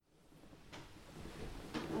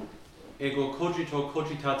Ego cogito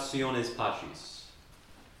cogitationes pacis.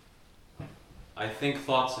 I think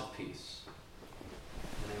thoughts of peace.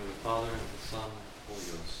 In the name of the Father, and of the Son, and of the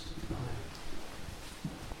Holy Ghost.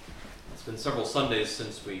 It's been several Sundays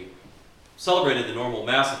since we celebrated the normal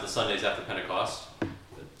Mass of the Sundays after Pentecost.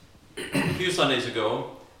 A few Sundays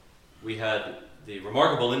ago, we had the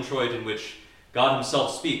remarkable introit in which God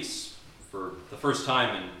himself speaks for the first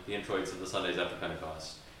time in the introits of the Sundays after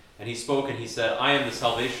Pentecost. And he spoke and he said, I am the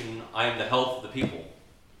salvation, I am the health of the people.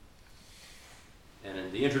 And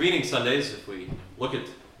in the intervening Sundays, if we look at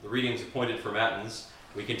the readings appointed for Matins,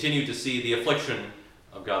 we continue to see the affliction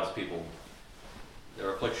of God's people.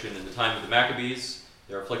 Their affliction in the time of the Maccabees,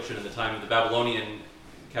 their affliction in the time of the Babylonian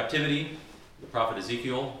captivity, the prophet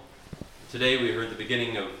Ezekiel. Today we heard the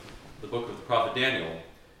beginning of the book of the prophet Daniel.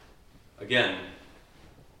 Again,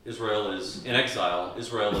 Israel is in exile.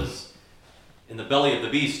 Israel is in the belly of the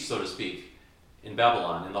beast, so to speak, in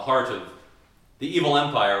Babylon, in the heart of the evil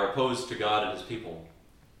empire opposed to God and his people.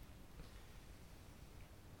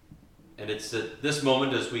 And it's at this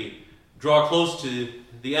moment, as we draw close to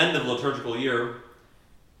the end of the liturgical year,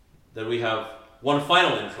 that we have one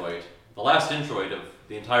final introit, the last introit of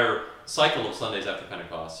the entire cycle of Sundays after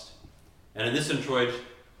Pentecost. And in this introit,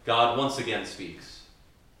 God once again speaks.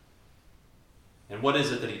 And what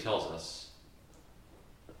is it that he tells us?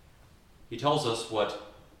 He tells us what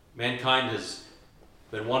mankind has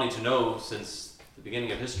been wanting to know since the beginning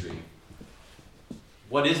of history.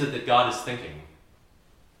 What is it that God is thinking?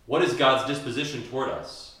 What is God's disposition toward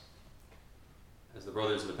us? As the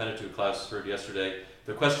brothers in the Pentateuch class heard yesterday,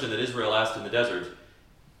 the question that Israel asked in the desert,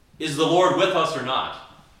 is the Lord with us or not?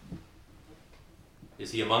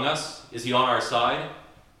 Is he among us? Is he on our side?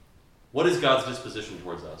 What is God's disposition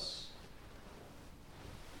towards us?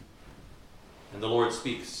 And the Lord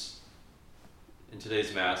speaks in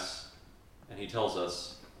today's Mass, and he tells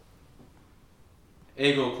us,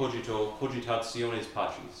 Ego cogito cogitationes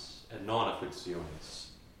pacis, et non afflictiones.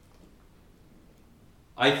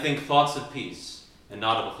 I think thoughts of peace, and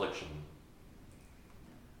not of affliction.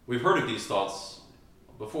 We've heard of these thoughts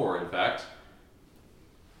before, in fact.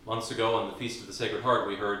 Months ago on the Feast of the Sacred Heart,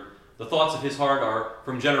 we heard, the thoughts of his heart are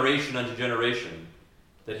from generation unto generation,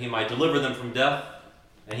 that he might deliver them from death,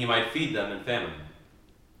 and he might feed them in famine.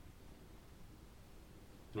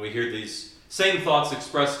 And we hear these same thoughts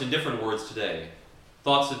expressed in different words today.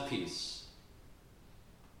 Thoughts of peace.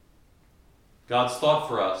 God's thought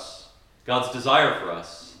for us, God's desire for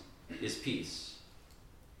us, is peace.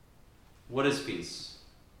 What is peace?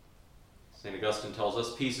 St. Augustine tells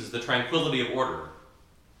us peace is the tranquility of order.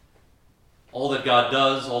 All that God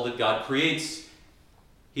does, all that God creates,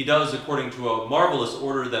 he does according to a marvelous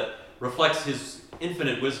order that reflects his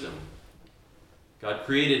infinite wisdom. God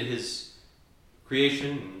created his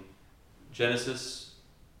creation in Genesis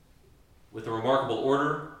with a remarkable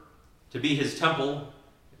order to be his temple,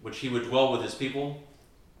 in which he would dwell with his people.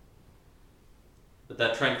 But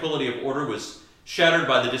that tranquility of order was shattered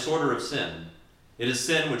by the disorder of sin. It is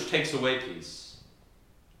sin which takes away peace.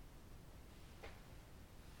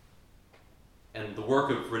 And the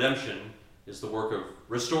work of redemption is the work of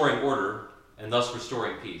restoring order and thus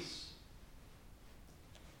restoring peace.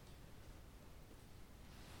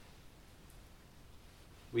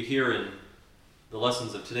 We hear in the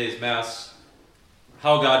lessons of today's Mass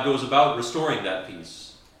how God goes about restoring that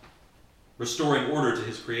peace, restoring order to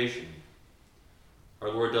his creation. Our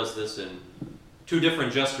Lord does this in two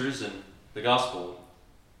different gestures in the Gospel.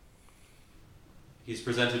 He's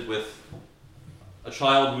presented with a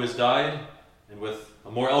child who has died and with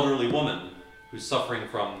a more elderly woman who's suffering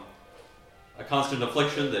from a constant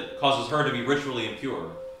affliction that causes her to be ritually impure.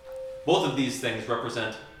 Both of these things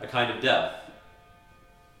represent a kind of death.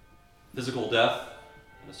 Physical death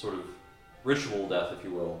and a sort of ritual death, if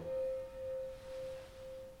you will.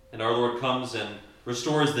 And our Lord comes and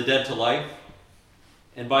restores the dead to life,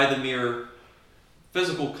 and by the mere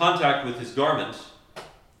physical contact with his garment,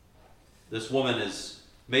 this woman is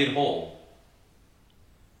made whole.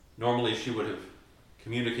 Normally she would have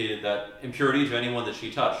communicated that impurity to anyone that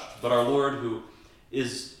she touched, but our Lord, who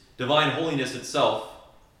is divine holiness itself,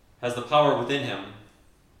 has the power within him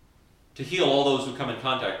to heal all those who come in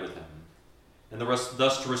contact with him, and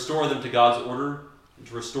thus to restore them to God's order and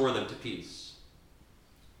to restore them to peace.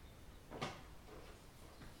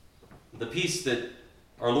 The peace that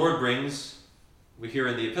our Lord brings, we hear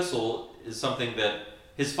in the epistle, is something that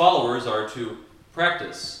his followers are to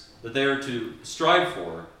practice, that they are to strive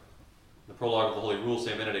for. The prologue of the Holy Rule,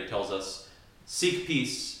 St. Benedict tells us, seek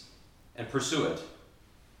peace and pursue it.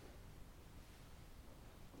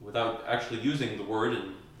 Without actually using the word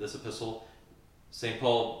in this epistle, St.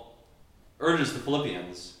 Paul urges the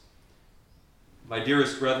Philippians my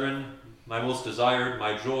dearest brethren, my most desired,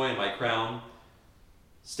 my joy and my crown,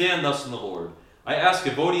 stand thus in the Lord. I ask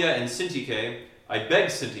Evodia and Syntyche, I beg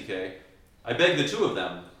Syntyche, I beg the two of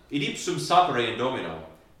them, id ipsum sapere in Domino,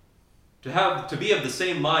 to be of the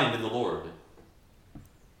same mind in the Lord.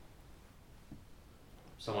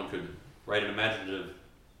 Someone could write an imaginative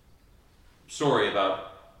story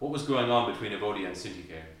about what was going on between Evodia and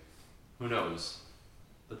Syntyche. Who knows?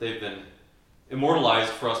 But they've been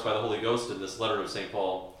immortalized for us by the Holy Ghost in this letter of St.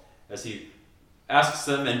 Paul, as he asks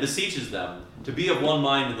them and beseeches them to be of one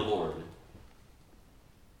mind in the Lord.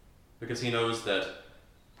 Because he knows that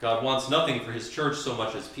God wants nothing for his church so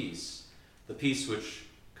much as peace. The peace which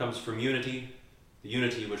comes from unity, the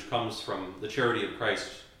unity which comes from the charity of Christ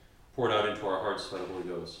poured out into our hearts by the Holy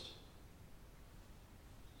Ghost.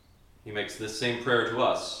 He makes this same prayer to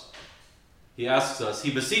us. He asks us, he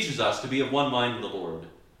beseeches us to be of one mind in the Lord.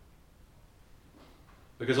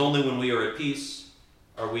 Because only when we are at peace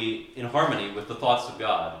are we in harmony with the thoughts of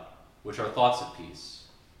God, which are thoughts of peace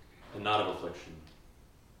and not of affliction.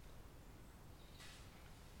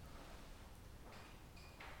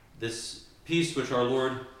 This peace which our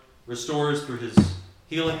Lord restores through his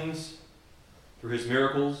healings, through his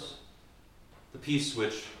miracles, the peace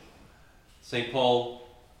which St. Paul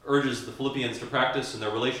urges the Philippians to practice in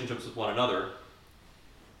their relationships with one another,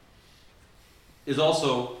 is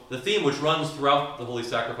also the theme which runs throughout the Holy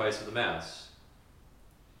Sacrifice of the Mass.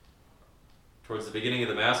 Towards the beginning of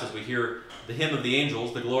the Mass, as we hear the hymn of the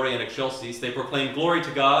angels, the Gloria in Excelsis, they proclaim glory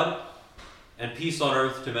to God and peace on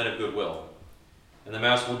earth to men of good will. And the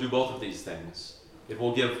Mass will do both of these things. It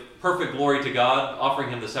will give perfect glory to God, offering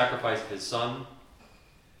him the sacrifice of his Son.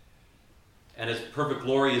 And as perfect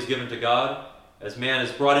glory is given to God, as man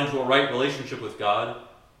is brought into a right relationship with God,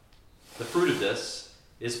 the fruit of this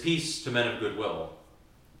is peace to men of good will.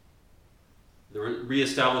 The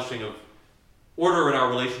reestablishing of order in our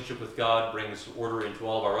relationship with God brings order into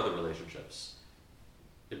all of our other relationships.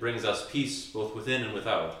 It brings us peace both within and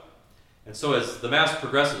without. And so as the Mass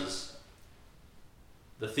progresses,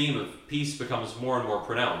 the theme of peace becomes more and more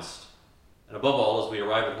pronounced. And above all, as we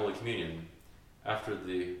arrive at Holy Communion, after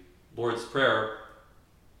the Lord's Prayer,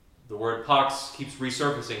 the word pax keeps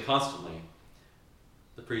resurfacing constantly.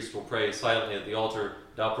 The priest will pray silently at the altar,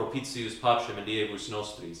 Da propitius pacem in diebus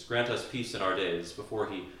nostris, grant us peace in our days, before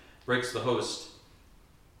he breaks the host.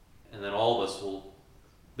 And then all of us will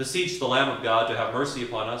beseech the Lamb of God to have mercy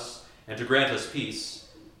upon us and to grant us peace,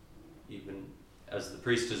 even as the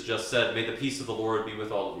priest has just said, may the peace of the Lord be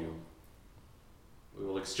with all of you. We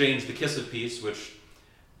will exchange the kiss of peace, which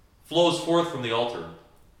flows forth from the altar,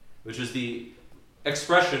 which is the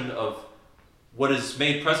expression of what is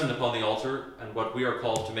made present upon the altar and what we are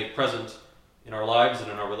called to make present in our lives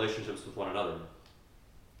and in our relationships with one another.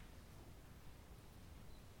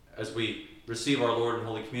 As we receive our Lord in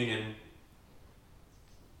Holy Communion,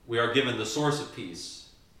 we are given the source of peace,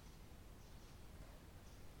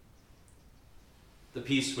 the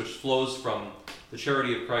peace which flows from the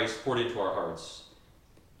charity of Christ poured into our hearts.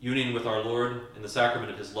 Union with our Lord in the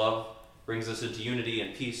sacrament of his love brings us into unity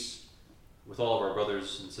and peace with all of our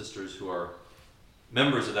brothers and sisters who are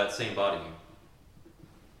members of that same body.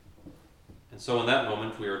 And so in that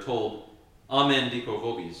moment we are told, Amen dico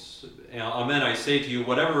vobis. Amen, I say to you,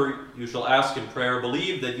 whatever you shall ask in prayer,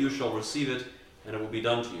 believe that you shall receive it, and it will be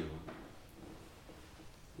done to you.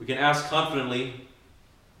 We can ask confidently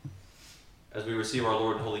as we receive our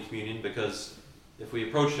Lord in Holy Communion, because if we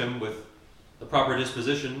approach him with the proper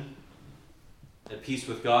disposition, at peace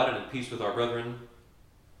with God and at peace with our brethren,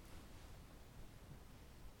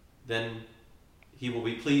 then he will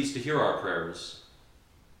be pleased to hear our prayers.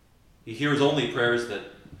 He hears only prayers that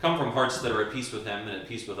come from hearts that are at peace with him and at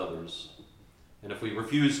peace with others. And if we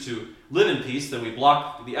refuse to live in peace, then we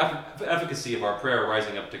block the efficacy of our prayer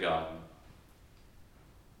rising up to God.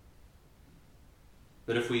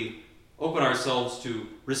 But if we open ourselves to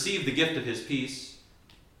receive the gift of his peace,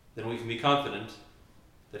 then we can be confident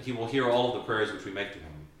that he will hear all of the prayers which we make to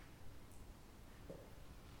him.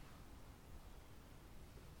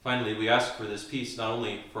 Finally, we ask for this peace not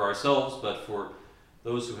only for ourselves, but for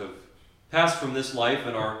those who have passed from this life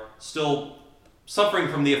and are still suffering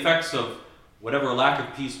from the effects of whatever lack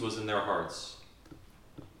of peace was in their hearts.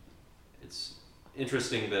 It's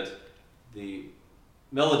interesting that the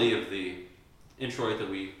melody of the introit that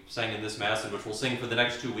we sang in this Mass, and which we'll sing for the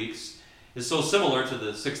next 2 weeks, is so similar to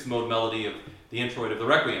the sixth mode melody of the introit of the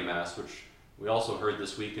Requiem Mass, which we also heard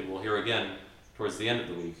this week and we'll hear again towards the end of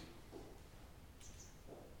the week.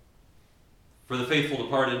 For the faithful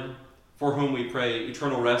departed, for whom we pray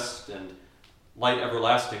eternal rest and light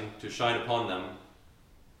everlasting to shine upon them,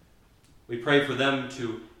 we pray for them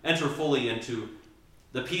to enter fully into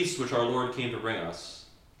The peace which our Lord came to bring us,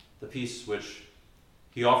 the peace which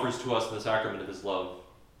he offers to us in the sacrament of his love,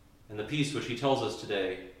 and the peace which he tells us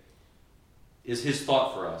today is his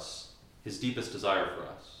thought for us, his deepest desire for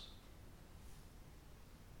us.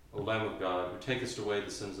 O Lamb of God, who takest away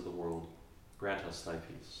the sins of the world, grant us thy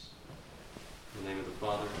peace. In the name of the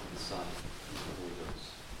Father, and the Son, and the Holy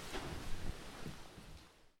Ghost.